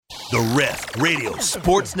The Ref Radio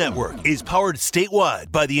Sports Network is powered statewide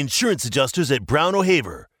by the insurance adjusters at Brown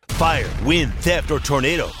O'Haver. Fire, wind, theft, or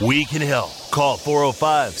tornado, we can help. Call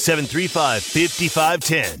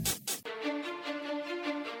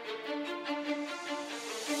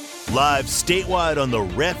 405-735-5510. Live statewide on the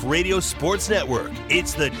Ref Radio Sports Network,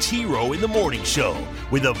 it's the T-Row in the Morning Show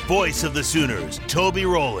with the voice of the Sooners, Toby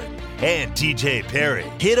Rowland and TJ Perry.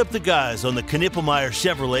 Hit up the guys on the Knippelmeyer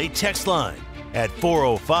Chevrolet text line at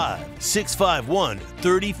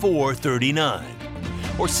 405-651-3439.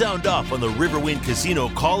 Or sound off on the Riverwind Casino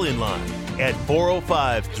call-in line at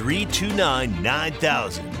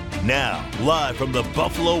 405-329-9000. Now, live from the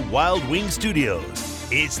Buffalo Wild Wings Studios,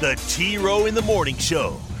 it's the T-Row in the Morning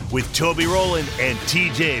Show with Toby Rowland and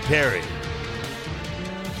TJ Perry.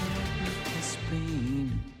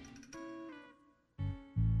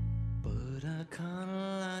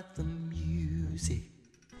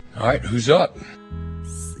 All right, who's up?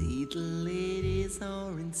 See, the ladies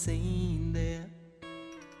are insane there.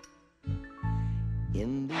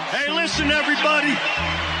 Hey, listen, everybody.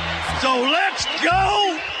 So let's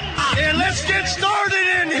go and let's get started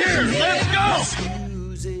in here. Let's go.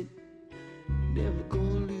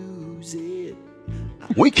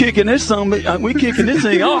 We kicking this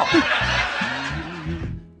thing off.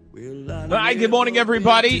 All right, good morning,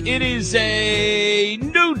 everybody. It is a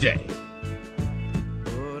new day.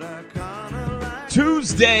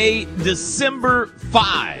 Tuesday, December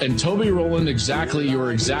 5. And Toby Rowland,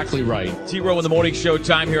 you're exactly right. T-Row in the Morning Show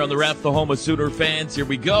time here on the Ref, the home of Sooner fans. Here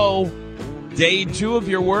we go. Day 2 of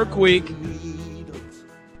your work week.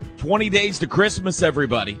 20 days to Christmas,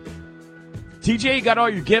 everybody. TJ, you got all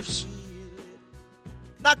your gifts?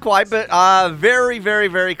 Not quite, but very, very,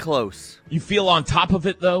 very close. You feel on top of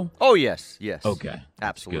it, though? Oh, yes. Okay.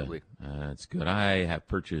 Absolutely. That's good. I have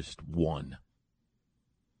purchased one.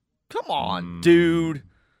 Come on, dude.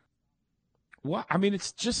 What? I mean,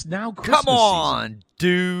 it's just now Christmas Come on, season.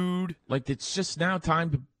 dude. Like, it's just now time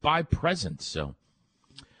to buy presents, so.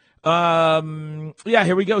 Yeah,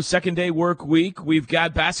 here we go. Second day work week. We've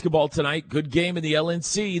got basketball tonight. Good game in the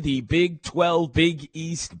LNC, the Big 12 Big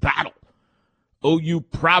East battle. OU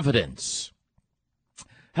Providence.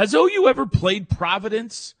 Has OU ever played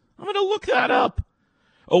Providence? I'm going to look that up.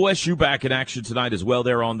 OSU back in action tonight as well.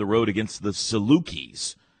 They're on the road against the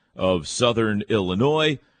Salukis of Southern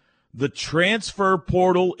Illinois. The transfer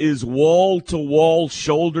portal is wall-to-wall,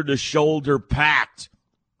 shoulder-to-shoulder packed.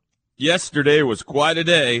 Yesterday was quite a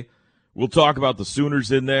day. We'll talk about the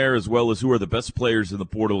Sooners in there as well as who are the best players in the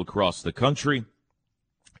portal across the country.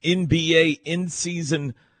 NBA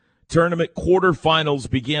in-season tournament quarterfinals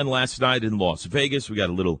began last night in Las Vegas. We got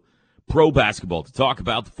a little pro basketball to talk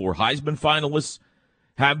about. The 4 Heisman finalists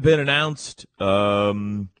have been announced.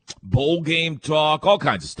 Bowl game talk, all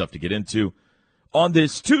kinds of stuff to get into. On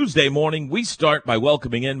this Tuesday morning, we start by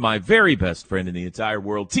welcoming in my very best friend in the entire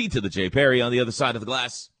world, T to the J Perry on the other side of the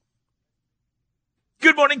glass.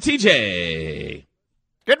 Good morning, TJ.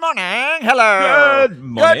 Good morning. Hello. Good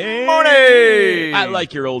morning. Good morning. I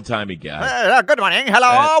like your old-timey guy. Good morning.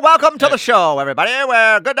 Hello. Welcome to the show, everybody.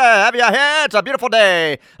 We're good to have you here. It's a beautiful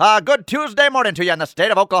day. Good Tuesday morning to you in the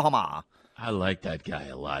state of Oklahoma. I like that guy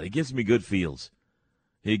a lot. He gives me good feels.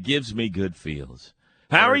 How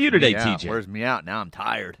are you today, TJ? Wears me out. Now I'm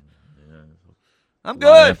tired. Yeah. I'm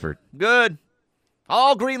good. Effort. Good.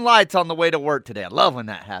 All green lights on the way to work today. I love when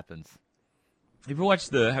that happens. Have you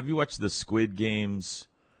watched the Squid Games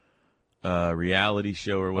reality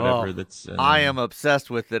show or whatever? I am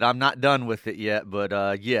obsessed with it. I'm not done with it yet,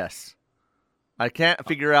 but yes. I can't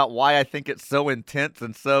figure out why I think it's so intense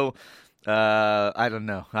and so I don't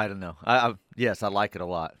know. Yes, I like it a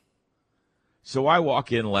lot. So I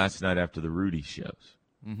walk in last night after the Rudy'S shows,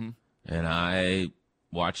 and I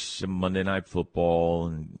watched some Monday Night Football,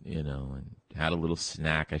 and had a little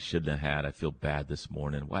snack I shouldn't have had. I feel bad this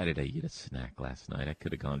morning. Why did I eat a snack last night? I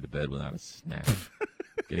could have gone to bed without a snack.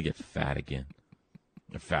 Gonna get fat again,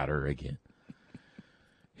 or fatter again.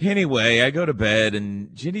 Anyway, I go to bed,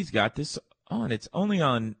 and Ginny's got this on. It's only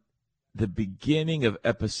on the beginning of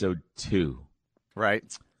episode 2, right?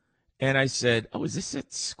 And I said, "Oh, is this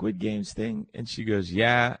that Squid Games thing?" And she goes,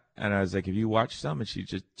 "Yeah." And I was like, "Have you watched some?" And she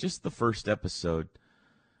just the first episode.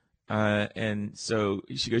 And so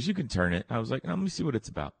she goes, "You can turn it." I was like, "Let me see what it's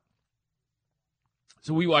about."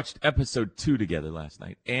 So we watched episode 2 together last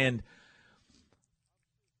night, and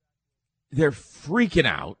they're freaking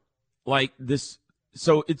out like this.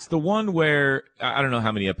 So it's the one where I don't know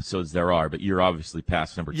how many episodes there are, but you're obviously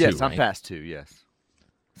past number 2. Yes, right? I'm past 2. Yes.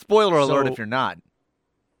 Spoiler alert if you're not.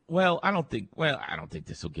 Well, I don't think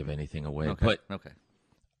this will give anything away. Okay. But okay.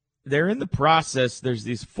 They're in the process. There's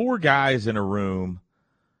these 4 guys in a room,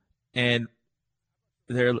 and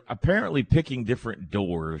they're apparently picking different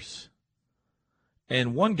doors.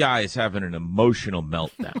 And one guy is having an emotional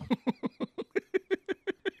meltdown.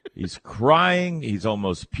 He's crying. He's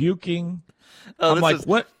almost puking. Oh, I'm like,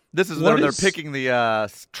 what? This is what when they're is- picking the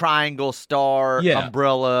triangle, star, Yeah.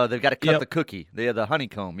 umbrella. They've got to cut Yep. the cookie, the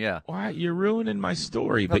honeycomb, yeah. Why, you're ruining my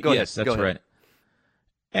story. No, But go yes, ahead. that's Go ahead. right.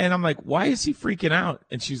 And I'm like, why is he freaking out?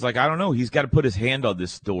 And she's like, I don't know. He's got to put his hand on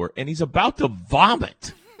this door, and he's about to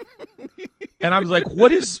vomit. And I was like,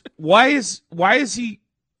 why is he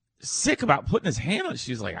sick about putting his hand on it?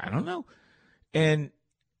 She's like, I don't know. And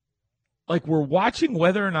like, we're watching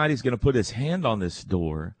whether or not he's going to put his hand on this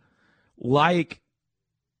door, like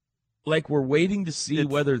we're waiting to see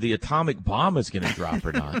whether the atomic bomb is going to drop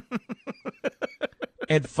or not.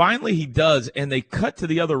 And finally he does, and they cut to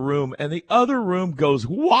the other room, and the other room goes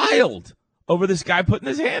wild over this guy putting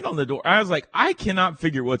his hand on the door. I was like, I cannot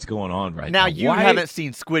figure what's going on right now. Now, you haven't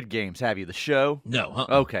seen Squid Games, have you, the show? No.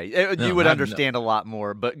 Okay. No, You would I haven't, understand a lot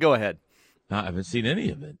more, but go ahead. I haven't seen any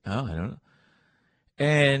of it. Oh, I don't know.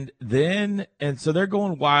 And so they're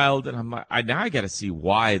going wild, and I'm like, now I got to see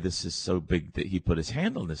why this is so big that he put his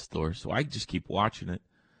hand on this door. So I just keep watching it,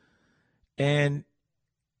 and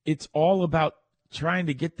it's all about trying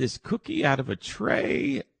to get this cookie out of a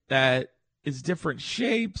tray that is different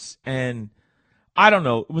shapes, and I don't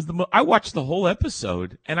know. It was I watched the whole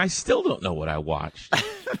episode, and I still don't know what I watched.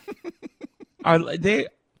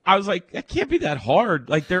 I was like, that can't be that hard.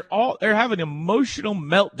 Like they're having emotional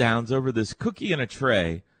meltdowns over this cookie in a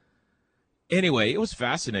tray. Anyway, it was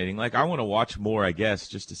fascinating. Like, I want to watch more, I guess,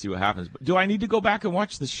 just to see what happens. But do I need to go back and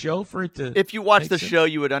watch the show for it to? If you watch make the sense? show,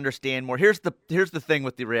 you would understand more. Here's the thing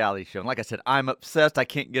with the reality show. And like I said, I'm obsessed. I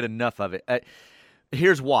can't get enough of it.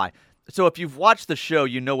 Here's why. So if you've watched the show,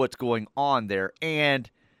 you know what's going on there. And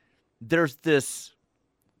there's this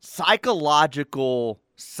psychological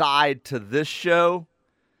side to this show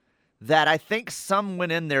that I think some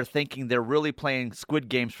went in there thinking they're really playing Squid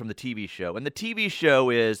Games from the TV show. And the TV show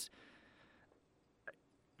is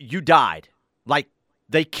you died. Like,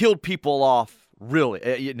 they killed people off, really,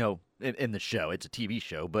 in the show. It's a TV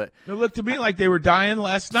show, but It looked to me like they were dying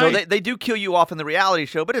last so night. they do kill you off in the reality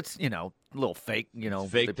show, but it's, a little fake,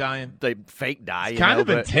 Fake dying. They fake die. It's kind of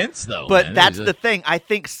intense, though. But man. that's It was the thing. I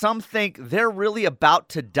think some think they're really about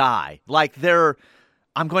to die. Like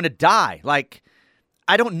I'm going to die. Like,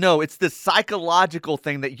 I don't know. It's this psychological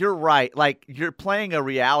thing that you're right. Like, you're playing a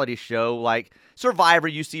reality show. Like Survivor,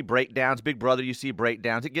 you see breakdowns. Big Brother, you see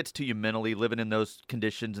breakdowns. It gets to you mentally, living in those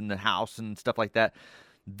conditions in the house and stuff like that.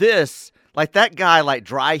 This, like that guy, like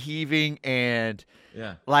dry heaving and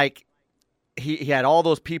yeah. like he had all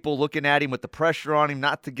those people looking at him with the pressure on him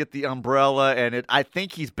not to get the umbrella. And I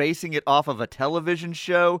think he's basing it off of a television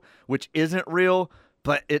show, which isn't real.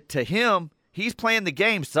 But to him, he's playing the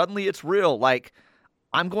game. Suddenly it's real. Like,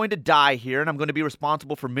 I'm going to die here, and I'm going to be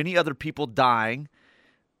responsible for many other people dying.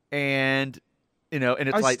 And, and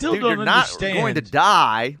it's I like, still dude, don't you're not understand. going to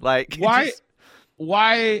die. Like,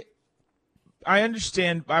 Why? I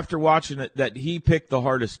understand after watching it that he picked the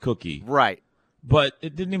hardest cookie. Right. But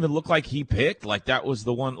it didn't even look like he picked. Like, that was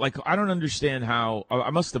the one. Like, I don't understand how. I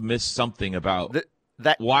must have missed something about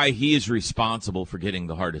why he is responsible for getting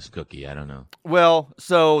the hardest cookie. I don't know. Well,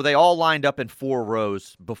 so they all lined up in 4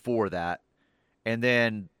 rows before that. And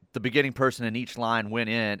then the beginning person in each line went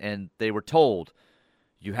in, and they were told,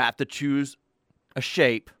 you have to choose a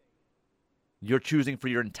shape. You're choosing for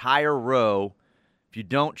your entire row. If you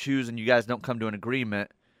don't choose and you guys don't come to an agreement,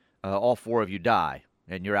 all 4 of you die,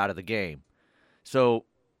 and you're out of the game. So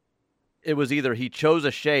it was either he chose a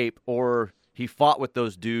shape or he fought with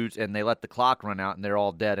those dudes, and they let the clock run out, and they're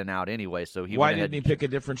all dead and out anyway. So Why didn't he pick a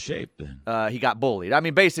different shape then? He got bullied. I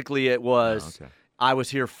mean, basically it was, okay. I was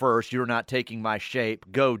here first. You're not taking my shape.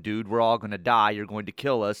 Go, dude. We're all going to die. You're going to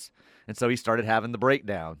kill us. And so he started having the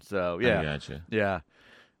breakdown. So, yeah. I gotcha. Yeah.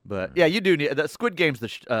 But, yeah, you do need – the Squid Games, the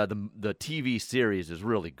TV series is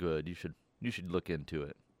really good. You should look into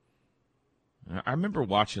it. I remember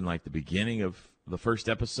watching, like, the beginning of the first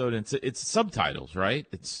episode, and it's subtitles, right?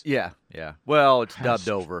 It's Yeah. Well, it's I dubbed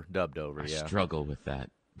over, I yeah. struggle with that,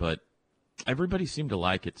 but everybody seemed to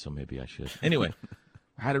like it, so maybe I should. Anyway,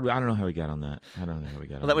 I don't know how we got on that. I don't know how we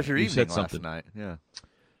got on Well, that was your You evening said last something. night. Yeah.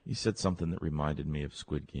 You said something that reminded me of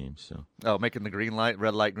Squid Games. So Oh, making the green light,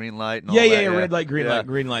 red light, green light. And all yeah, that, red light, green Yeah. light,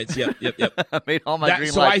 green lights. Yep. I made all my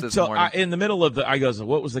green so lights this morning. in the middle of I goes,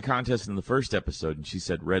 what was the contest in the first episode? And she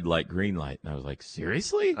said red light, green light, and I was like,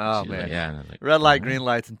 seriously? Oh, She was man. like, yeah. And I was like, Red light, "Oh." green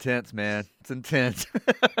light's intense, man. It's intense.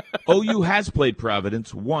 OU has played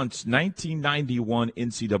Providence once, 1991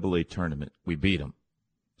 NCAA tournament. We beat them.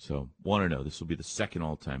 So 1-0. This will be the second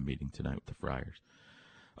all-time meeting tonight with the Friars.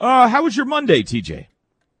 How was your Monday, TJ?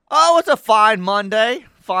 Oh, it's a fine Monday.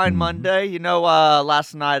 Fine Monday. You know,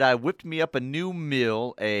 last night I whipped me up a new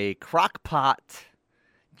meal, a crock pot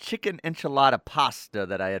chicken enchilada pasta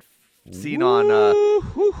that I had seen on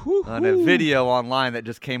a video online that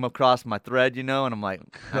just came across my thread, you know, and I'm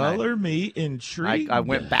like, Color me intrigued. I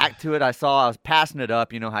went back to it. I was passing it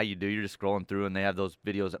up. You know how you do. You're just scrolling through, and they have those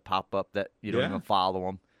videos that pop up that you don't even follow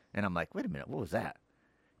them. And I'm like, wait a minute, what was that?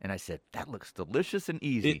 And I said, that looks delicious and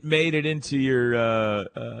easy. It made it into your,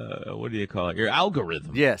 what do you call it, your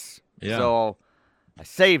algorithm. Yes. Yeah. So I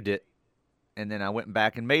saved it, and then I went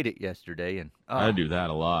back and made it yesterday. And I do that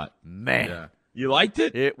a lot. Man. Yeah. You liked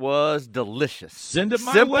it? It was delicious. Send it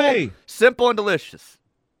my way. Simple and delicious.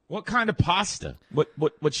 What kind of pasta? What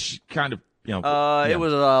kind of, It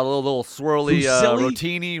was a little swirly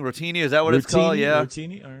rotini. Is that what it's called? Yeah.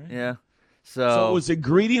 Rotini, all right. Yeah. So it was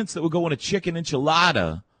ingredients that would go in a chicken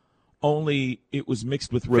enchilada, only it was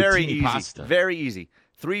mixed with rotini pasta. Very easy.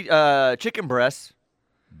 3 chicken breasts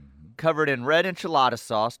covered in red enchilada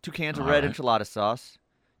sauce, 2 cans of red enchilada sauce,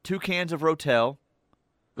 2 cans of Rotel.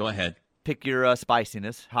 Go ahead. Pick your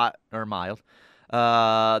spiciness, hot or mild.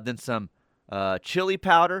 Then some chili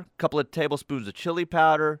powder, a couple of tablespoons of chili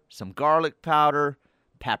powder, some garlic powder,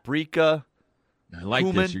 paprika. I like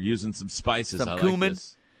cumin, this. You're using some spices. Some I like cumin.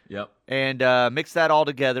 this. Yep. And mix that all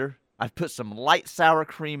together. I've put some light sour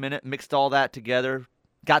cream in it, mixed all that together,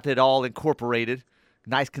 got it all incorporated.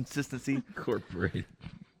 Nice consistency. Incorporated.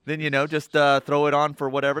 Then, just throw it on for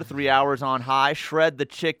whatever, 3 hours on high, shred the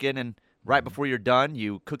chicken, and right before you're done,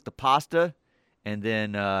 you cook the pasta, and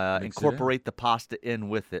then incorporate the pasta in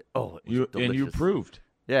with it. Oh, it was delicious. And you approved.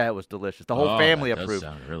 Yeah, it was delicious. The whole family that does approved.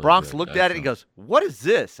 sound really Bronx good. looked at it and goes, what is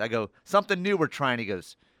this? I go, something new we're trying. He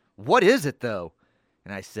goes, what is it, though?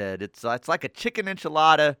 And I said, it's like a chicken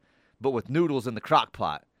enchilada, but with noodles in the crock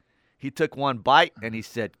pot. He took one bite, and he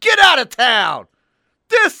said, get out of town!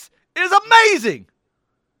 This is amazing!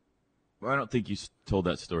 Well, I don't think you told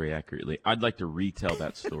that story accurately. I'd like to retell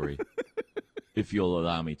that story, if you'll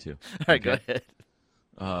allow me to. All right, go ahead.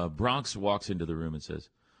 Bronx walks into the room and says,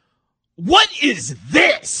 what is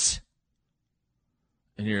this?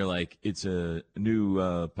 And you're like, it's a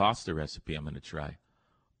new pasta recipe I'm going to try.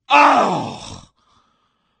 Oh!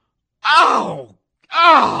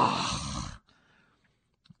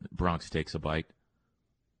 Bronx takes a bite.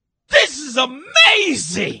 This is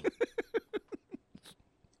amazing!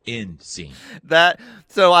 End scene.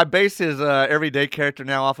 So I base his everyday character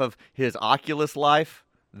now off of his Oculus life.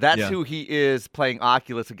 That's who he is playing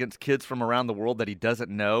Oculus against kids from around the world that he doesn't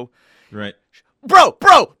know. Right. Bro,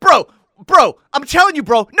 I'm telling you,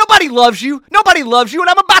 bro, nobody loves you, and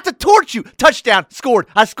I'm about to torch you. Touchdown, scored,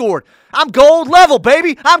 I scored. I'm gold level,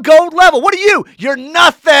 baby, I'm gold level. What are you? You're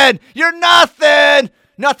nothing in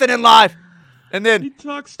life. And then he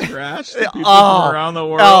talks trash to people from around the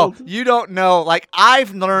world. Oh, you don't know. Like,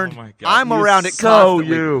 I've learned, I'm around it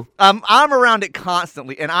constantly. I'm around it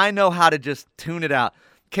constantly, and I know how to just tune it out.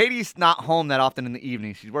 Katie's not home that often in the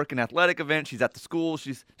evening. She's working athletic events. She's at the school.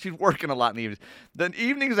 She's working a lot in the evenings. The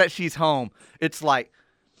evenings that she's home, it's like,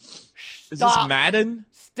 Is this Madden?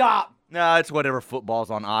 Stop. No, it's whatever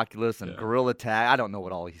football's on Oculus and Gorilla Tag. I don't know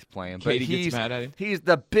what all he's playing. Katie but gets mad at him? He's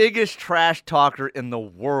the biggest trash talker in the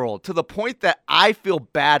world, to the point that I feel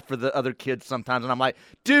bad for the other kids sometimes. And I'm like,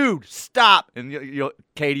 dude, stop. And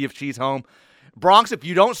Katie, if she's home, Bronx, if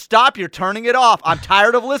you don't stop, you're turning it off. I'm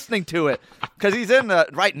tired of listening to it. Because he's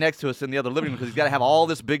right next to us in the other living room, because he's got to have all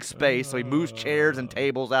this big space. So he moves chairs and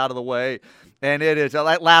tables out of the way. And it is.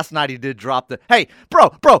 Like last night he did drop the, hey,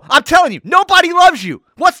 bro, I'm telling you, nobody loves you.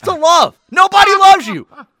 What's the love? Nobody loves you.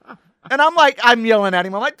 And I'm yelling at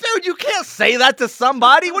him. I'm like, dude, you can't say that to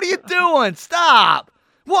somebody. What are you doing? Stop.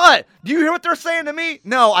 What? Do you hear what they're saying to me?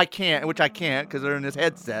 No, I can't, which I can't because they're in this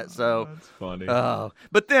headset. So that's funny. Oh,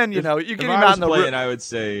 but then, you get him out out in the room. I would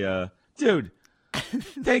say, dude,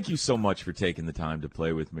 thank you so much for taking the time to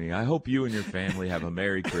play with me. I hope you and your family have a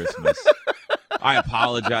Merry Christmas. I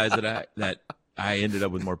apologize that I ended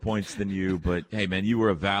up with more points than you, but hey, man, you were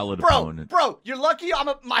a valid opponent. Bro, you're lucky.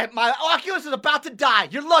 My Oculus is about to die.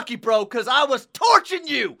 You're lucky, bro, because I was torching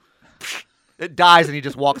you. It dies and he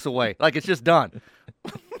just walks away like it's just done.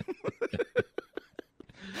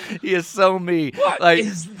 He is so me. What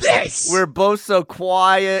is this? We're both so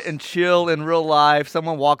quiet and chill in real life.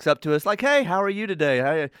 Someone walks up to us like, hey, how are you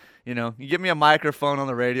today? You give me a microphone on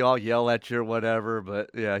the radio, I'll yell at you or whatever. But,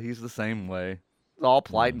 yeah, he's the same way. It's all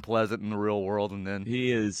polite and pleasant in the real world. And then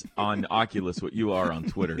he is on Oculus what you are on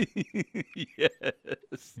Twitter. Yes.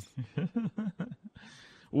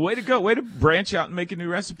 Way to go. Way to branch out and make a new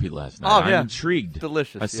recipe last night. Oh, yeah. I'm intrigued.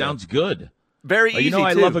 Delicious. That sounds good. Very easy,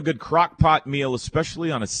 I too. love a good crock pot meal,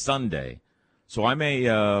 especially on a Sunday. So I may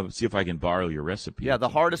see if I can borrow your recipe. Yeah, the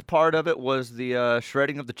hardest part of it was the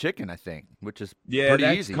shredding of the chicken, I think, which is pretty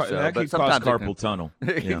easy. That but could cause sometimes carpal tunnel.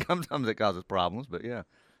 Yeah. Sometimes it causes problems, but yeah.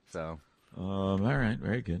 So. All right,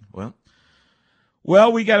 very good.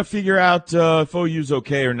 Well, we got to figure out if OU's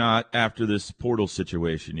okay or not after this portal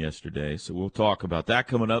situation yesterday. So we'll talk about that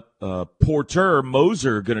coming up. Porter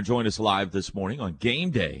Moser going to join us live this morning on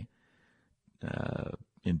game day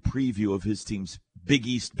in preview of his team's Big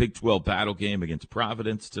East Big 12 battle game against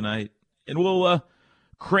Providence tonight. And we'll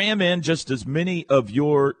cram in just as many of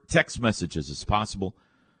your text messages as possible.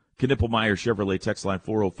 Knippelmeyer Chevrolet text line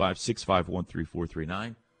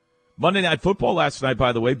 405-651-3439. Monday Night Football last night,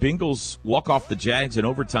 by the way. Bengals walk off the Jags in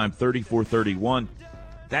overtime 34-31.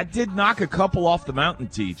 That did knock a couple off the mountain,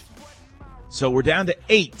 Teach. So we're down to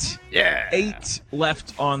 8. Yeah. 8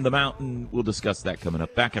 left on the mountain. We'll discuss that coming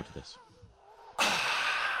up. Back after this.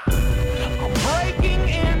 Breaking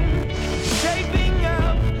in, shaping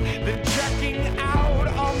up, then checking out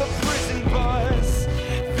on the prison bus.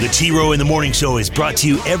 The T-Row in the Morning Show is brought to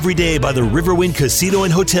you every day by the Riverwind Casino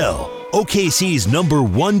and Hotel, OKC's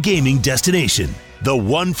 #1 gaming destination. The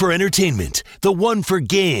one for entertainment, the one for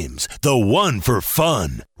games, the one for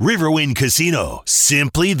fun. Riverwind Casino,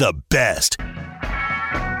 simply the best.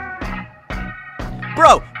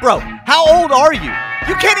 Bro, how old are you?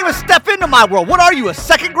 You can't even step into my world. What are you, a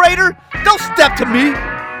second grader? Don't step to me,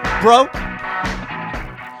 bro.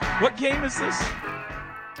 What game is this?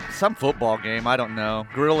 Some football game, I don't know.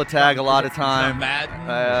 Gorilla tag a lot of time. Madden?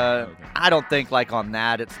 Okay. I don't think like on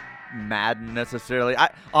that it's Madden necessarily.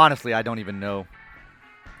 Honestly, I don't even know.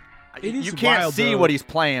 You can't wild, see though. what he's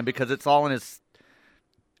playing because it's all on his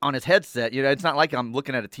headset. You know, it's not like I'm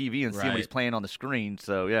looking at a TV and seeing what he's playing on the screen.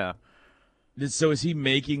 So yeah. So is he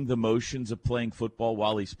making the motions of playing football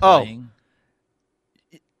while he's playing?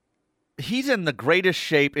 Oh. He's in the greatest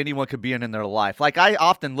shape anyone could be in their life. Like, I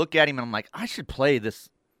often look at him and I'm like, I should play this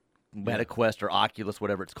MetaQuest or Oculus,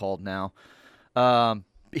 whatever it's called now.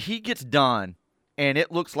 He gets done, and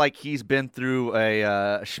it looks like he's been through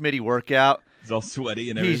a Schmitty workout. He's all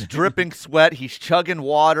sweaty and everything. He's dripping sweat. He's chugging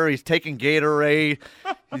water. He's taking Gatorade.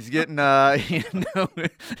 He's getting, Are you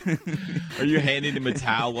handing him a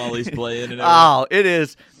towel while he's playing? And everything? Oh, it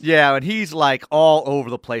is. Yeah, and he's like all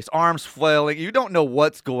over the place, arms flailing. You don't know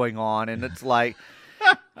what's going on, and it's like.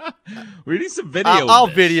 We need some video. I'll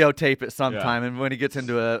videotape it sometime, and when he gets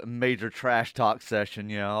into a major trash talk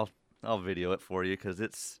session, I'll video it for you because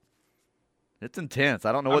it's intense.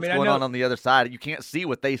 I don't know what's going on the other side. You can't see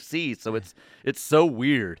what they see, so it's so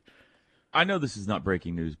weird. I know this is not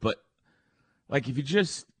breaking news, but like if you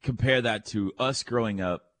just compare that to us growing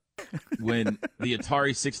up when the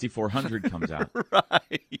Atari 6400 comes out,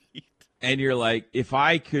 right? And you're like, if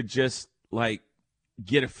I could just like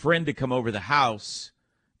get a friend to come over the house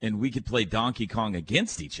and we could play Donkey Kong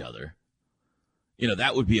against each other,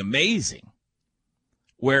 that would be amazing.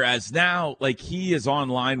 Whereas now, like, he is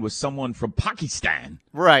online with someone from Pakistan.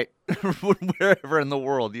 Right. Wherever in the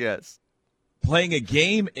world, yes. Playing a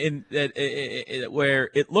game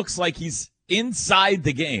where it looks like he's inside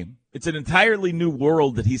the game. It's an entirely new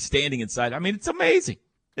world that he's standing inside. I mean, it's amazing.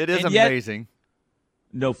 It is amazing.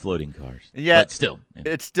 No floating cars. Yet, but still.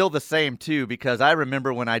 It's still the same, too, because I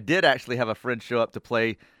remember when I did actually have a friend show up to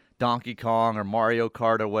play Donkey Kong or Mario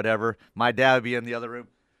Kart or whatever, my dad would be in the other room.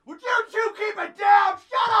 Would you two keep it down?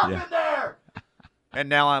 Shut up in there! And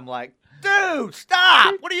now I'm like, dude,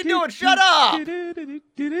 stop! What are you doing? Shut up!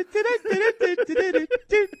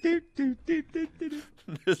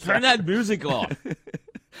 Turn that music off.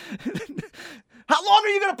 How long are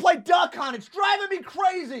you going to play Duck Hunt? It's driving me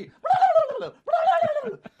crazy.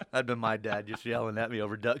 That'd been my dad just yelling at me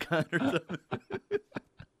over Duck Hunt or something.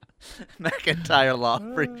 McIntyre Law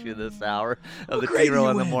brings you this hour of the T-Row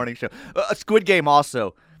in the Morning Show. Squid Game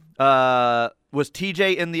also. Was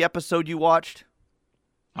TJ in the episode you watched?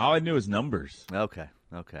 All I knew is numbers. Okay.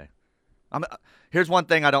 Here's one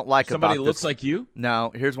thing I don't like about this. Somebody looks like you?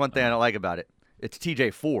 No, here's one thing I don't like about it. It's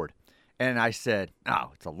TJ Ford. And I said,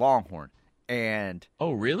 it's a Longhorn. And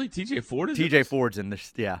oh, really? TJ Ford is TJ Ford's in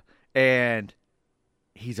this, yeah. And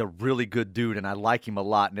he's a really good dude, and I like him a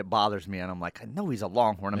lot, and it bothers me. And I'm like, I know he's a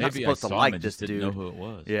Longhorn. I'm not supposed to like this dude. Didn't know who it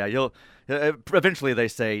was. Yeah, eventually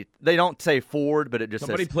they don't say Ford, but it just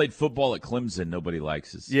somebody says, played football at Clemson. Nobody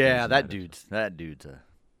likes his. Yeah, that dude's I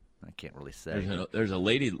can't really say. There's a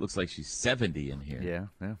lady that looks like she's 70 in here.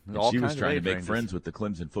 Yeah. She was trying to make friends with the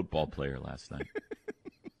Clemson football player last night.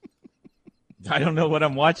 I don't know what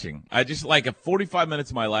I'm watching. I just like 45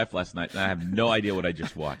 minutes of my life last night, and I have no idea what I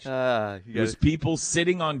just watched. It was people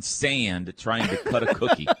sitting on sand trying to cut a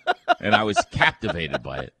cookie. and I was captivated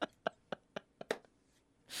by it.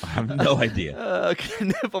 I have no idea.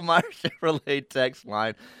 Knippelmeyer Chevrolet text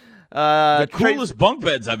line. The coolest bunk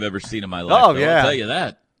beds I've ever seen in my life. Oh, though, yeah. I'll tell you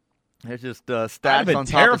that. It's just I'd stats have been on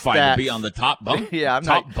top of terrified stats. to be on the top bunk. Yeah, I'm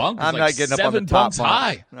top not. bunk is I'm like not getting up on the 7 top bunks bunk.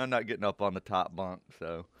 high. I'm not getting up on the top bunk.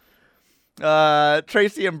 So,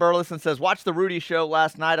 Tracy in Burleson says, "Watched the Rudy show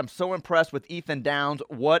last night. I'm so impressed with Ethan Downs.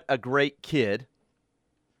 What a great kid."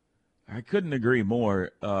 I couldn't agree more.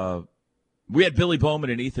 We had Billy Bowman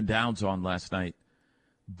and Ethan Downs on last night.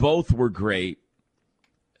 Both were great.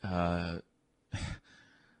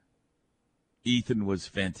 Ethan was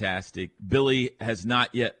fantastic. Billy has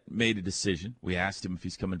not yet made a decision. We asked him if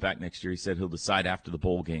he's coming back next year. He said he'll decide after the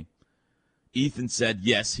bowl game. Ethan said,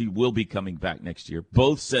 yes, he will be coming back next year.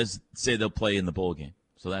 Both say they'll play in the bowl game,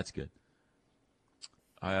 so that's good.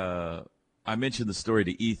 I mentioned the story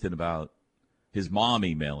to Ethan about his mom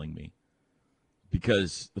emailing me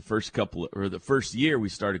because the first year we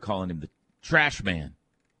started calling him the trash man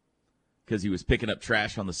because he was picking up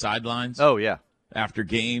trash on the sidelines. Oh, yeah. After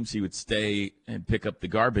games, he would stay and pick up the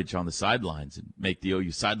garbage on the sidelines and make the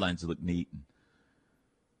OU sidelines look neat. And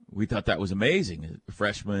we thought that was amazing. A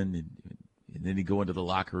freshman, and then he'd go into the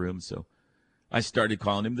locker room. So I started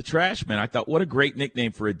calling him the trash man. I thought, what a great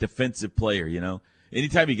nickname for a defensive player, you know.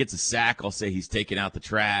 Anytime he gets a sack, I'll say he's taking out the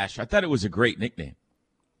trash. I thought it was a great nickname.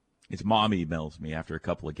 His mom emails me after a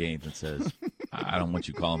couple of games and says, I don't want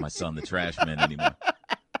you calling my son the trash man anymore.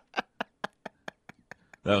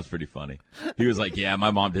 That was pretty funny. He was like, yeah,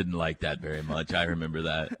 my mom didn't like that very much. I remember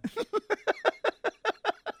that.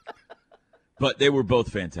 But they were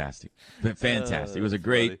both fantastic. Fantastic. It was a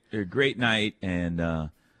great night,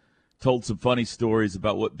 and told some funny stories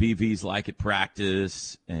about what BV's like at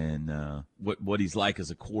practice and what he's like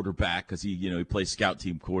as a quarterback because he plays scout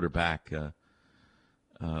team quarterback a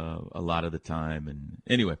lot of the time. And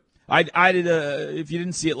anyway, I did. If you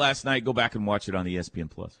didn't see it last night, go back and watch it on ESPN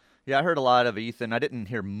Plus. Yeah, I heard a lot of Ethan. I didn't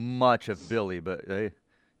hear much of Billy, but they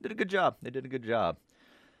did a good job. They did a good job.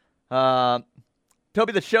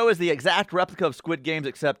 Toby, the show is the exact replica of Squid Games,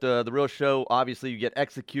 except the real show, obviously, you get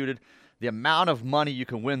executed. The amount of money you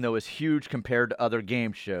can win, though, is huge compared to other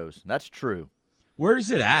game shows. That's true. Where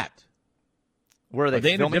is it at? Where are they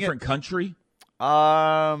in a filming different country?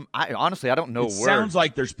 Honestly, I don't know where. Sounds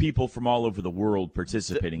like there's people from all over the world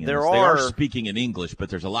participating in this. They are speaking in English, but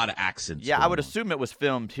there's a lot of accents. Yeah, I would assume it was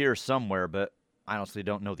filmed here somewhere, but I honestly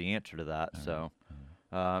don't know the answer to that. So,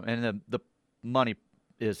 and the money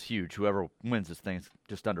is huge. Whoever wins this thing is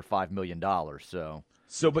just under $5 million.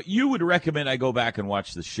 But you would recommend I go back and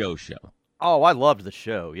watch the show? Oh, I loved the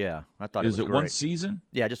show. Yeah, I thought it was great. Is it one season?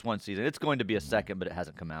 Yeah, just one season. It's going to be a second, but it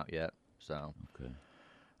hasn't come out yet. So, okay.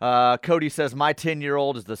 Cody says, my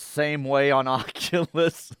 10-year-old is the same way on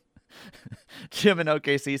Oculus. Jim in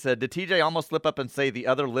OKC said, did TJ almost slip up and say the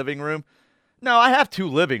other living room? No, I have 2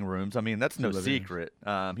 living rooms. I mean, that's no secret.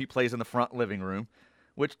 He plays in the front living room,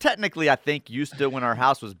 which technically I think used to, when our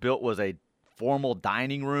house was built, was a formal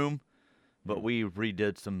dining room. But we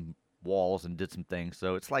redid some walls and did some things.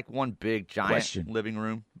 So it's like one big, giant living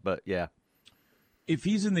room. But, yeah. If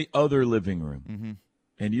he's in the other living room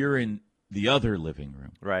and you're in the other living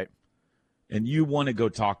room, right, and you want to go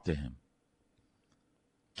talk to him,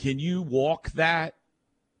 can you walk that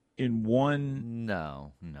in one?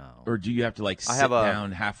 No. Or do you have to sit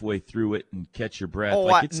down halfway through it and catch your breath? Oh,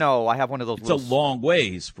 I have one of those. It's a long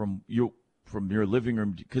ways from your living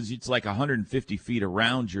room because it's like 150 feet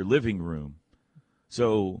around your living room.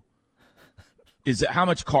 So, is it how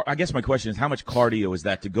much? I guess my question is, how much cardio is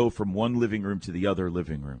that to go from one living room to the other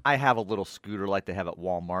living room? I have a little scooter like they have at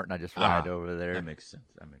Walmart, and I just ride over there. That makes sense.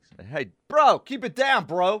 Hey, bro, keep it down,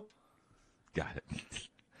 bro. Got it.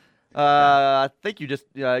 I think you just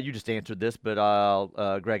answered this, but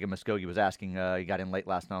Greg and Muskogee was asking. He got in late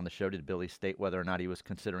last night on the show. Did Billy state whether or not he was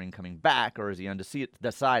considering coming back, or is he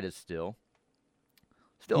undecided still?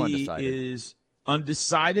 Still undecided. He is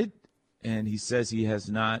undecided, and he says he has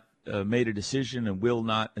not made a decision and will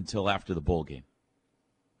not until after the bowl game,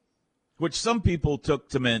 which some people took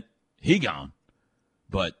to mean he gone,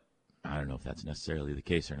 but I don't know if that's necessarily the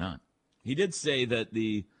case or not. He did say that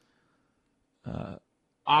the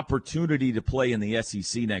opportunity to play in the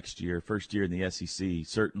SEC next year, first year in the SEC,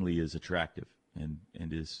 certainly is attractive and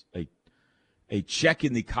is a check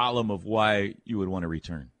in the column of why you would want to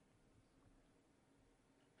return.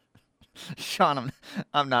 Sean,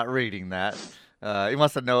 I'm not reading that. He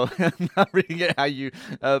wants to know. I'm not reading it how you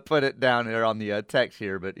put it down there on the text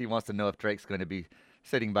here, but he wants to know if Drake's going to be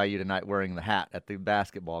sitting by you tonight wearing the hat at the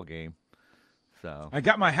basketball game. So I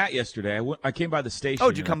got my hat yesterday. I came by the station. Oh,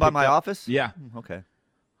 did you come by my office? Yeah. Okay.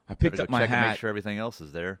 I picked up my hat. And make sure everything else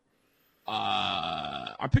is there.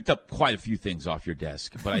 I picked up quite a few things off your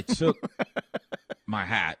desk, but I took my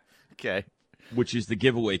hat. Okay. Which is the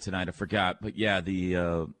giveaway tonight. I forgot. But, yeah,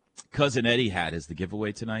 the Cousin Eddie hat is the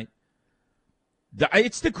giveaway tonight.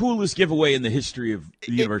 It's the coolest giveaway in the history of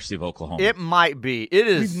the University of Oklahoma. It might be. It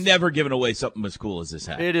is. We've never given away something as cool as this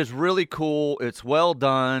hat. It is really cool. It's well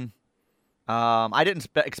done. I didn't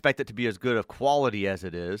expect it to be as good of quality as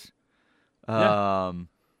it is. But,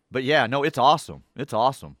 yeah, no, it's awesome. It's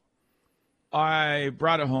awesome. I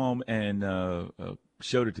brought it home and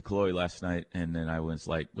showed it to Chloe last night, and then I was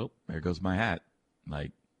like, well, there goes my hat.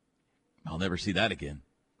 Like, I'll never see that again.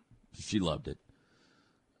 She loved it.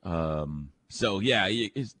 So, yeah,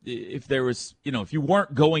 if there was, if you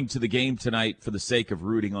weren't going to the game tonight for the sake of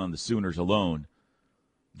rooting on the Sooners alone,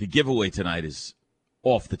 the giveaway tonight is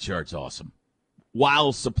off the charts awesome.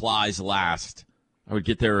 While supplies last, I would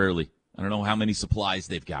get there early. I don't know how many supplies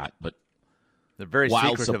they've got, but they're very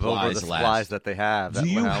secretive over the supplies that they have. Do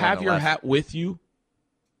you have your hat with you?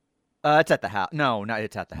 It's at the house. No,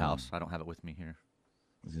 it's at the house. I don't have it with me here.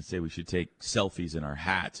 I was going to say we should take selfies in our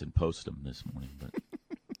hats and post them this morning, but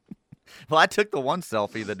well, I took the one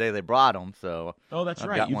selfie the day they brought them, so. Oh, that's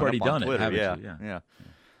right. You've already done Twitter. it, haven't Yeah, you?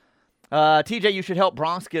 yeah. TJ, you should help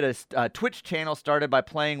Bronx get a Twitch channel started by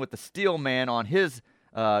playing with the Steel Man on his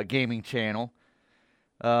gaming channel.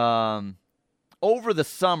 Over the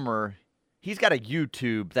summer, he's got a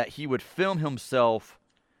YouTube that he would film himself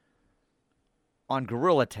on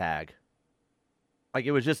Gorilla Tag. Like,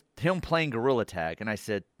 it was just him playing Gorilla Tag. And I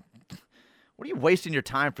said, what are you wasting your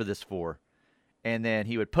time for this for? And then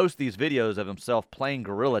he would post these videos of himself playing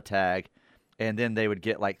Gorilla Tag, and then they would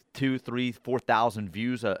get like 2,000, 3,000, 4,000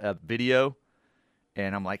 views a video.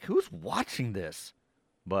 And I'm like, who's watching this?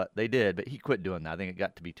 But they did. But he quit doing that. I think it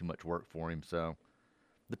got to be too much work for him. So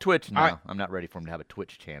the Twitch, no, I'm not ready for him to have a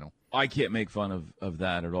Twitch channel. I can't make fun of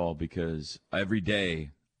that at all, because every day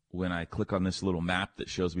when I click on this little map that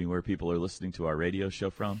shows me where people are listening to our radio show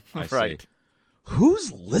from, I say,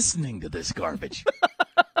 who's listening to this garbage?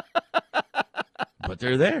 But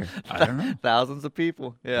they're there. I don't know. Thousands of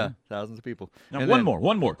people. Yeah, thousands of people. Now, and one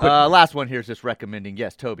more. Quick. Last one here is just recommending,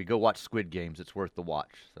 yes, Toby, go watch Squid Games. It's worth the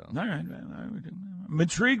watch. So. All right. I'm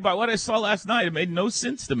intrigued by what I saw last night. It made no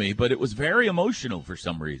sense to me, but it was very emotional for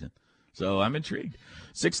some reason. So I'm intrigued.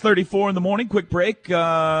 6:34 in the morning. Quick break.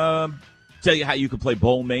 Tell you how you can play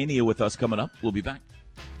Bowl Mania with us coming up. We'll be back.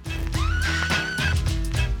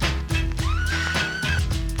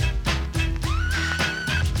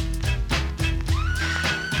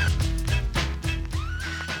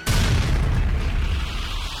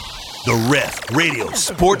 The Ref Radio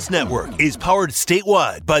Sports Network is powered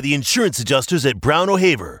statewide by the insurance adjusters at Brown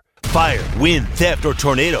O'Haver. Fire, wind, theft, or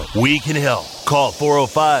tornado, we can help. Call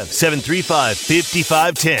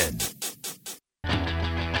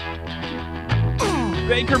 405-735-5510.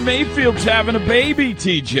 Baker Mayfield's having a baby,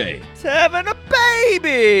 TJ. He's having a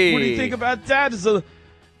baby. What do you think about that?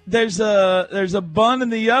 There's a bun in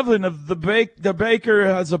the oven of the baker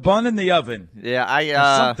has a bun in the oven. Yeah,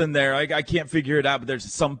 there's something there. I can't figure it out, but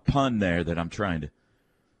there's some pun there that I'm trying to.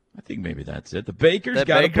 I think maybe that's it. The baker's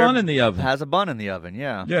got a bun in the oven. Has a bun in the oven.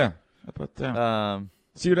 Yeah. Yeah. How about that?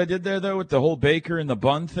 See what I did there though with the whole baker and the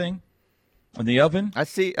bun thing in the oven? I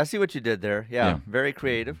see what you did there. Yeah. Very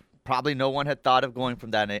creative. Probably no one had thought of going for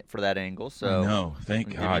that angle. So no,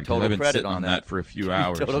 thank God. I've been sitting on that for a few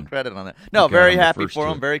hours. Total credit on that. No, very happy for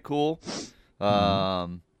him. Very cool.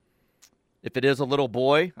 If it is a little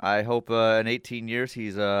boy, I hope in 18 years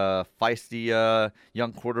he's a feisty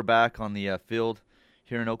young quarterback on the field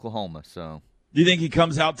here in Oklahoma. So. Do you think he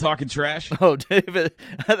comes out talking trash? Oh, David,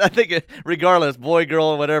 I think regardless, boy,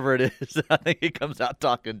 girl, whatever it is, I think he comes out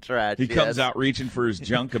talking trash. He comes out reaching for his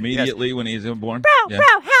junk immediately when he's born. Bro, how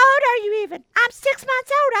old are you even? I'm 6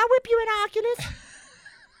 months old. I'll whip you an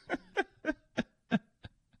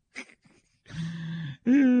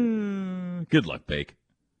Oculus. Good luck, Bake.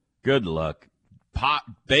 Good luck.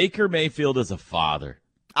 Baker Mayfield is a father.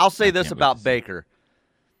 I'll say this about Baker.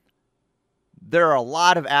 There are a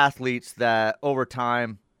lot of athletes that over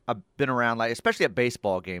time I've been around, like especially at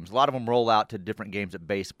baseball games. A lot of them roll out to different games at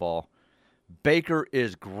baseball. Baker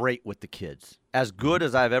is great with the kids. As good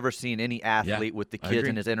as I've ever seen any athlete with the kids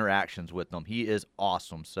and his interactions with them. He is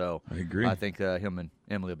awesome. So I agree. I think him and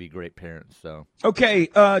Emily will be great parents. So okay,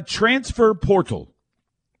 transfer portal.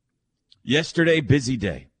 Yesterday, busy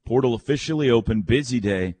day. Portal officially open, busy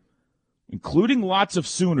day. Including lots of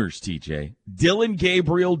Sooners, TJ. Dylan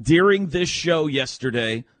Gabriel, during this show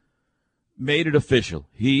yesterday, made it official.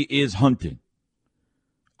 He is hunting.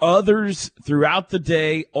 Others throughout the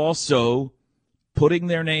day also putting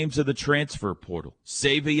their names in the transfer portal.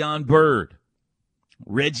 Savion Byrd,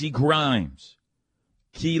 Reggie Grimes,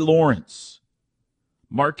 Key Lawrence,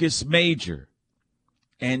 Marcus Major,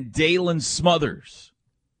 and Dalen Smothers.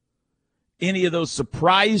 Any of those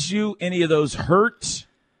surprise you? Any of those hurt?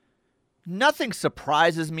 Nothing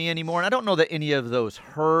surprises me anymore, and I don't know that any of those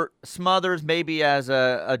hurt. Smothers maybe as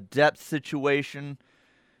a depth situation,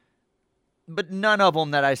 but none of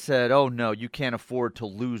them that I said, oh, no, you can't afford to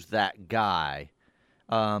lose that guy.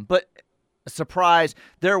 But surprise,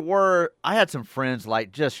 I had some friends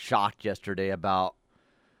like just shocked yesterday about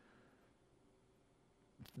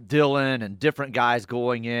Dylan and different guys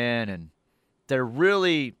going in, and they're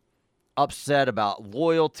really upset about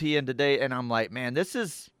loyalty in today. And I'm like, man, this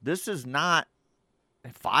is not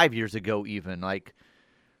 5 years ago even. Like,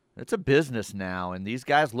 it's a business now, and these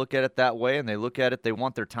guys look at it that way, and they look at it, they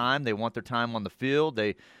want their time. They want their time on the field.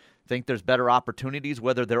 They think there's better opportunities,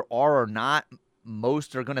 whether there are or not.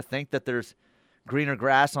 Most are going to think that there's greener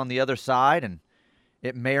grass on the other side, and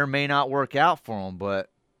it may or may not work out for them. But,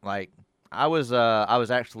 like, I was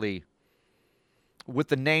actually, with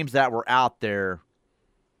the names that were out there,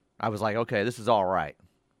 I was like, okay, this is all right.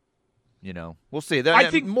 You know, we'll see.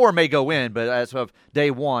 I think more may go in, but as of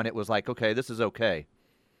day one, it was like, okay, this is okay.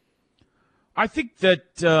 I think that,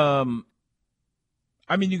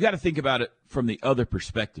 you got to think about it from the other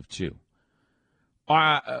perspective, too.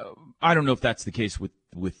 I don't know if that's the case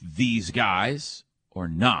with these guys or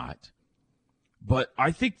not, but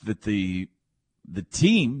I think that the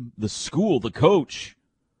team, the school, the coach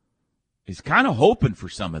is kind of hoping for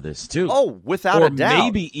some of this too. Oh, without a doubt. Or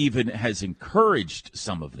maybe even has encouraged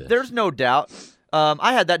some of this. There's no doubt.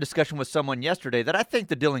 I had that discussion with someone yesterday that I think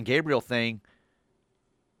the Dylan Gabriel thing,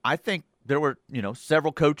 I think there were,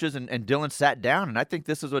 several coaches and Dylan sat down, and I think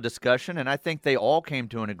this is a discussion, and I think they all came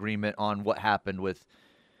to an agreement on what happened with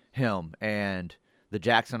him and the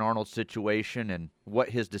Jackson Arnold situation and what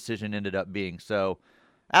his decision ended up being. So,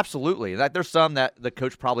 absolutely. There's some that the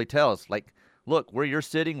coach probably tells, like, look, where you're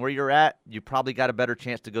sitting, where you're at, you probably got a better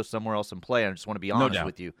chance to go somewhere else and play. I just want to be honest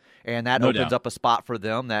with you. And that opens up a spot for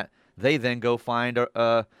them that they then go find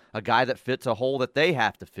a guy that fits a hole that they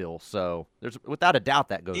have to fill. So there's without a doubt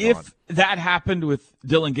that goes on. If that happened with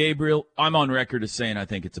Dylan Gabriel, I'm on record as saying I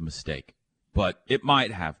think it's a mistake. But it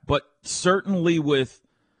might have. But certainly with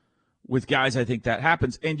guys, I think that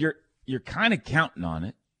happens. And you're kind of counting on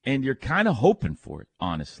it, and you're kind of hoping for it,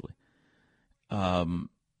 honestly.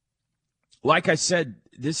 Like I said,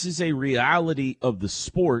 this is a reality of the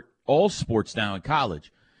sport, all sports now in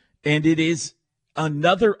college, and it is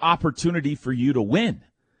another opportunity for you to win.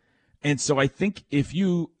 And so I think if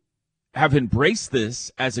you have embraced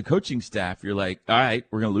this as a coaching staff, you're like, all right,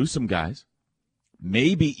 we're going to lose some guys.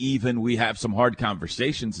 Maybe even we have some hard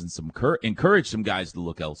conversations and encourage some guys to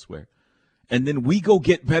look elsewhere. And then we go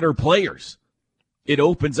get better players. It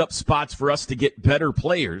opens up spots for us to get better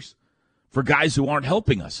players for guys who aren't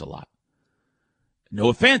helping us a lot. No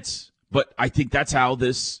offense, but I think that's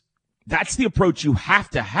that's the approach you have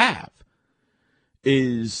to have.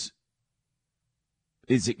 Is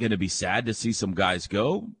it going to be sad to see some guys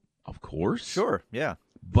go? Of course. Sure, yeah.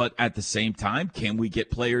 But at the same time, can we get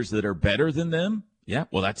players that are better than them? Yeah,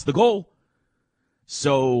 well, that's the goal.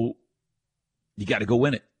 So you got to go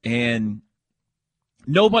win it. And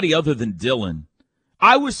nobody other than Dylan.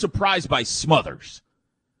 I was surprised by Smothers.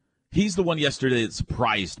 He's the one yesterday that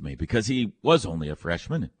surprised me because he was only a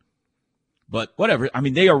freshman. But whatever. I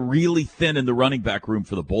mean, they are really thin in the running back room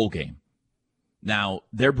for the bowl game. Now,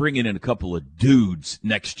 they're bringing in a couple of dudes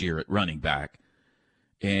next year at running back.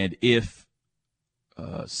 And if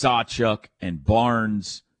Sawchuk and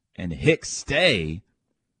Barnes and Hicks stay,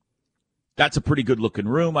 that's a pretty good-looking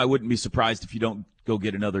room. I wouldn't be surprised if you don't go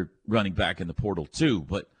get another running back in the portal, too.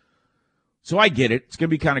 But so I get it. It's going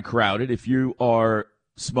to be kind of crowded. If you are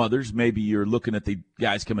Smothers, maybe you're looking at the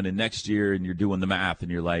guys coming in next year and you're doing the math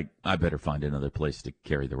and you're like, I better find another place to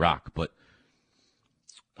carry the rock. But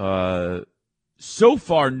so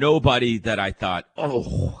far, nobody that I thought,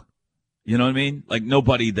 oh, you know what I mean? Like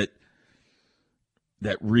nobody that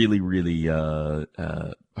really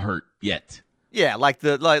hurt yet. Yeah, like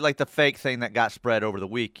the fake thing that got spread over the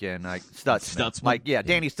weekend, like Stutzman. Like, yeah,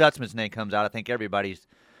 Danny Stutzman's name comes out. I think everybody's,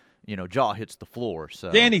 jaw hits the floor.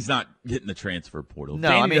 So Danny's not hitting the transfer portal. No,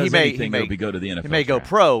 Danny I mean he may go to the NFL. He may go draft.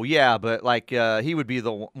 pro, yeah, but like he would be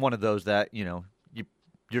one of those that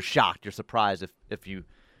you're shocked, you're surprised if you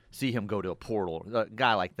see him go to a portal, a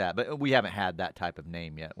guy like that. But we haven't had that type of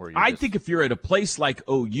name yet. I think if you're at a place like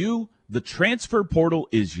OU, the transfer portal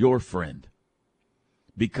is your friend.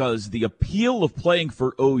 Because the appeal of playing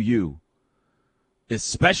for OU,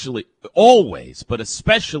 especially, always, but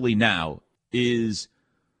especially now, is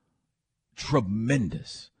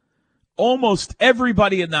tremendous. almost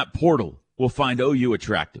everybody in that portal will find OU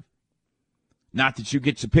attractive. Not that you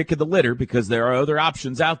get your pick of the litter because there are other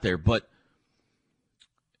options out there, but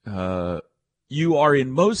you are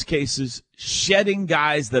in most cases shedding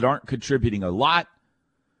guys that aren't contributing a lot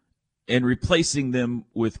and replacing them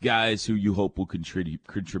with guys who you hope will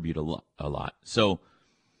contribute a lot. So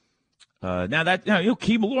now that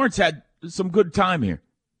Keem Lawrence had some good time here.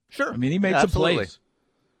 Sure, I mean he made some plays.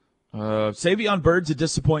 Savion Bird's a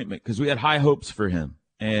disappointment because we had high hopes for him,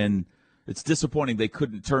 and it's disappointing they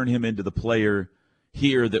couldn't turn him into the player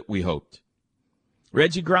here that we hoped.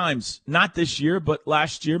 Reggie Grimes, not this year, but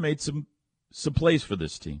last year made some plays for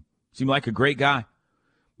this team. Seemed like a great guy.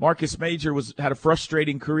 Marcus Major had a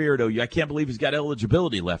frustrating career, though. I can't believe he's got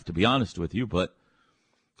eligibility left, to be honest with you, but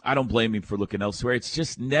I don't blame him for looking elsewhere. It's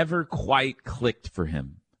just never quite clicked for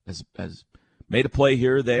him. Has made a play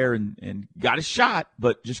here or there and got a shot,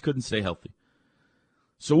 but just couldn't stay healthy.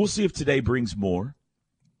 So we'll see if today brings more.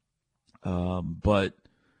 But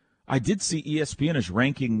I did see ESPN is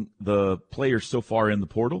ranking the players so far in the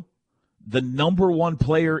portal. The number one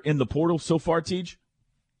player in the portal so far, Tej,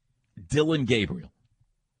 Dylan Gabriel.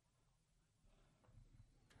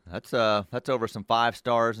 That's over some 5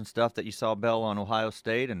 stars and stuff that you saw Bell on Ohio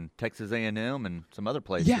State and Texas A&M and some other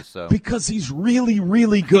places. Yeah, so because he's really,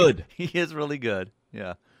 really good. He is really good.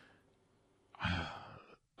 Yeah.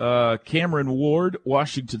 Cameron Ward,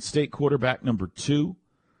 Washington State quarterback number 2.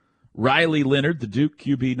 Riley Leonard, the Duke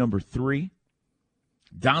QB number 3.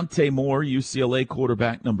 Dante Moore, UCLA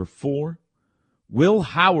quarterback number 4. Will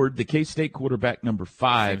Howard, the K-State quarterback number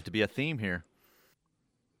 5. Seems to be a theme here.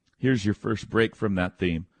 Here's your first break from that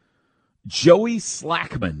theme. Joey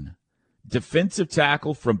Slackman, defensive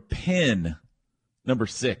tackle from Penn, number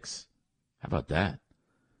 6. How about that?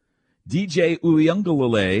 DJ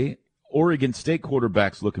Uiagalelei, Oregon State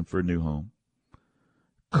quarterback's looking for a new home.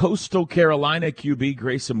 Coastal Carolina QB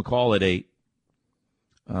Grayson McCall at 8.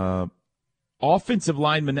 Offensive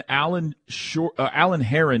lineman Alan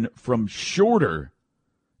Herron from Shorter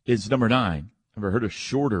is number 9. Never heard of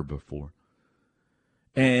Shorter before.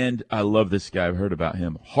 And I love this guy. I've heard about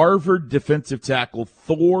him. Harvard defensive tackle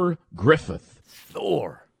Thor Griffith.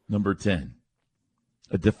 Thor. Number 10.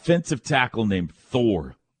 A defensive tackle named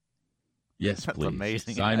Thor. Yes, That's please.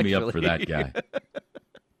 amazing. Sign me up for that guy.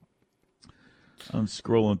 I'm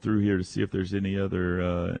scrolling through here to see if there's any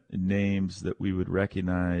other names that we would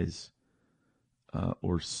recognize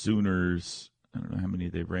or Sooners. I don't know how many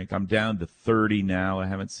they've ranked. I'm down to 30 now. I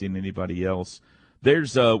haven't seen anybody else.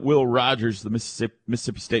 There's Will Rogers, the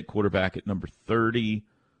Mississippi State quarterback at number 30.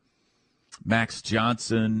 Max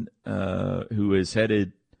Johnson, who is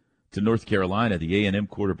headed to North Carolina, the A&M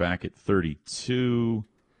quarterback at 32.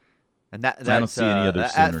 And that's I don't see any other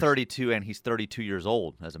at Sooners. 32, and he's 32 years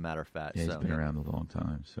old, as a matter of fact. Yeah, so, he's been around a long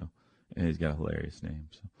time, and he's got a hilarious name.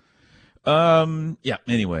 So,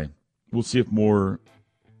 anyway, we'll see if more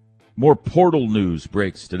portal news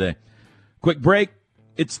breaks today. Quick break.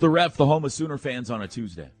 It's the Ref, the home of Sooner fans on a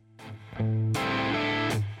Tuesday.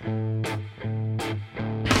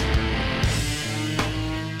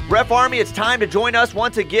 Ref Army, it's time to join us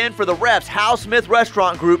once again for the Ref's Hal Smith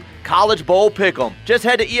Restaurant Group College Bowl Pick'em. Just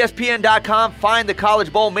head to ESPN.com, find the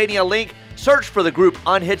College Bowl Mania link, search for the group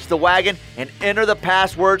Unhitch the Wagon, and enter the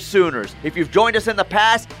password Sooners. If you've joined us in the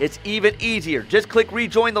past, it's even easier. Just click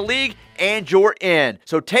Rejoin the League, and you're in.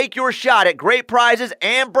 So take your shot at great prizes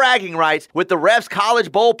and bragging rights with the Ref's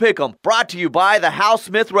College Bowl Pick'em, brought to you by the Hal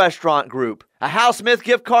Smith Restaurant Group. A Hal Smith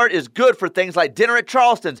gift card is good for things like dinner at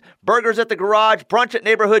Charleston's, burgers at the garage, brunch at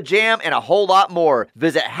Neighborhood Jam, and a whole lot more.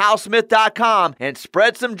 Visit halsmith.com and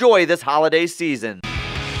spread some joy this holiday season.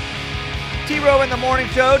 T-Row in the Morning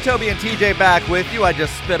Show. Toby and TJ back with you. I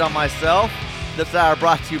just spit on myself. This hour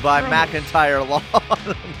brought to you by McIntyre Law.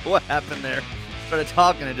 What happened there? Started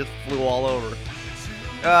talking and it just flew all over.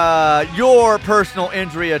 Your personal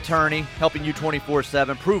injury attorney, helping you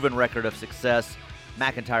 24/7, proven record of success.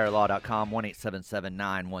 McIntyreLaw.com,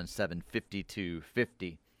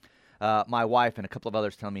 1-877-917-5250. My wife and a couple of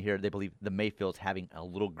others tell me here they believe the Mayfield's having a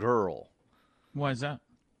little girl. Why is that?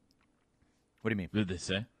 What do you mean? What did they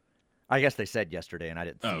say? I guess they said yesterday, and I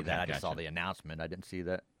didn't see Okay, that. I just gotcha. saw the announcement. I didn't see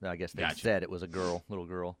that. I guess they Gotcha. said it was a girl, little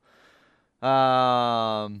girl.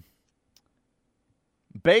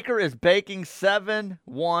 Baker is baking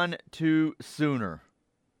 7-1-2 Sooner.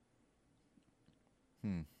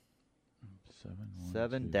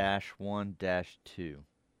 7-1-2. Am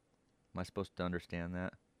I supposed to understand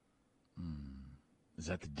that? Is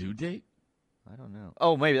that the due date? I don't know.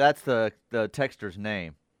 Oh, maybe that's the texter's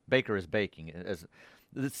name. Baker is baking.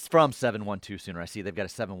 It's from 712 Sooner. I see they've got a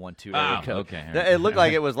 712 area code. Okay. It looked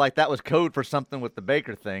like it was like that was code for something with the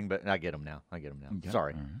Baker thing, but I get them now. Okay.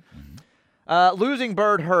 Sorry. Losing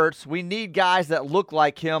Bird hurts. We need guys that look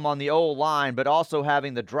like him on the old line, but also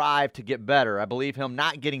having the drive to get better. I believe him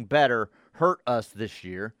not getting better hurt us this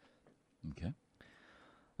year. Okay.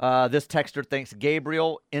 This texter thinks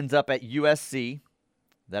Gabriel ends up at USC.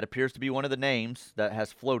 That appears to be one of the names that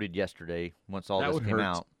has floated yesterday once all this came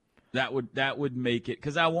out. That would make it,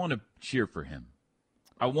 because I want to cheer for him.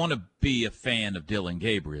 I want to be a fan of Dylan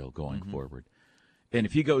Gabriel going forward. And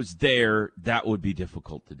if he goes there, that would be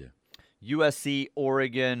difficult to do. USC,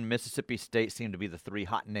 Oregon, Mississippi State seemed to be the three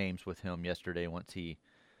hot names with him yesterday once he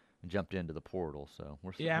jumped into the portal. So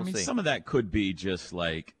we'll see. Some of that could be just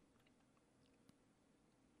like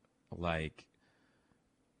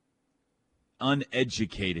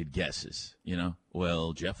uneducated guesses,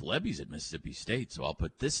 Well, Jeff Lebby's at Mississippi State, so I'll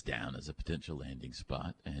put this down as a potential landing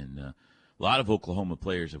spot. And a lot of Oklahoma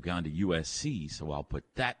players have gone to USC, so I'll put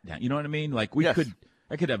that down. You know what I mean? Like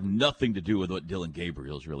that could have nothing to do with what Dylan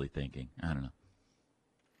Gabriel's really thinking. I don't know.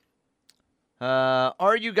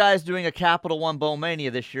 Are you guys doing a Capital One Bowl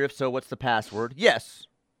Mania this year? If so, what's the password? Yes.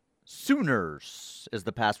 Sooners is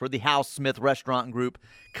the password. The Hal Smith Restaurant Group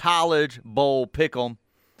College Bowl Pick'em.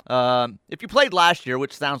 If you played last year,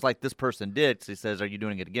 which sounds like this person did, because he says, are you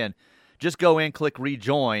doing it again? Just go in, click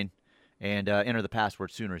rejoin, and enter the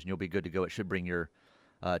password Sooners, and you'll be good to go. It should bring your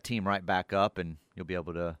team right back up, and you'll be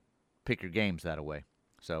able to pick your games that way.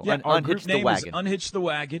 So unhitch the wagon. Unhitch the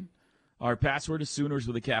wagon. Our password is Sooners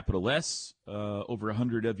with a capital S. Over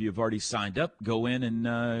 100 of you have already signed up. Go in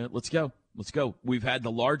and let's go. Let's go. We've had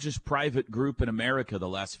the largest private group in America the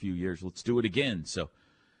last few years. Let's do it again. So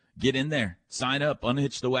get in there. Sign up.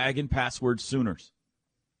 Unhitch the wagon. Password Sooners.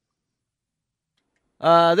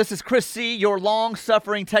 This is Chris C., your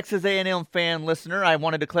long-suffering Texas A&M fan listener. I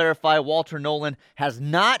wanted to clarify Walter Nolan has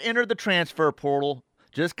not entered the transfer portal,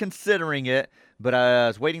 just considering it, but I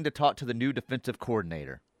was waiting to talk to the new defensive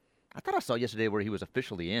coordinator. I thought I saw yesterday where he was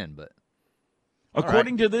officially in, but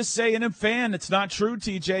according to this A&M fan, it's not true,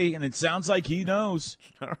 TJ, and it sounds like he knows.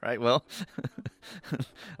 All right, well,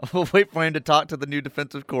 we'll wait for him to talk to the new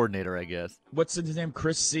defensive coordinator, I guess. What's his name,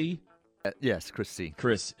 Chris C.? Yes, Chris C.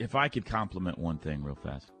 Chris, if I could compliment one thing real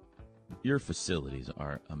fast. Your facilities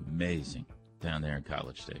are amazing down there in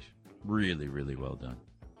College Station. Really, really well done.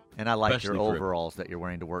 And I like your overalls that you're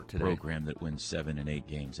wearing to work today. Program that wins 7 and 8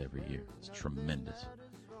 games every year. It's tremendous.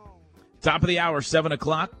 Top of the hour, 7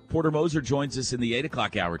 o'clock. Porter Moser joins us in the 8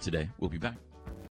 o'clock hour today. We'll be back.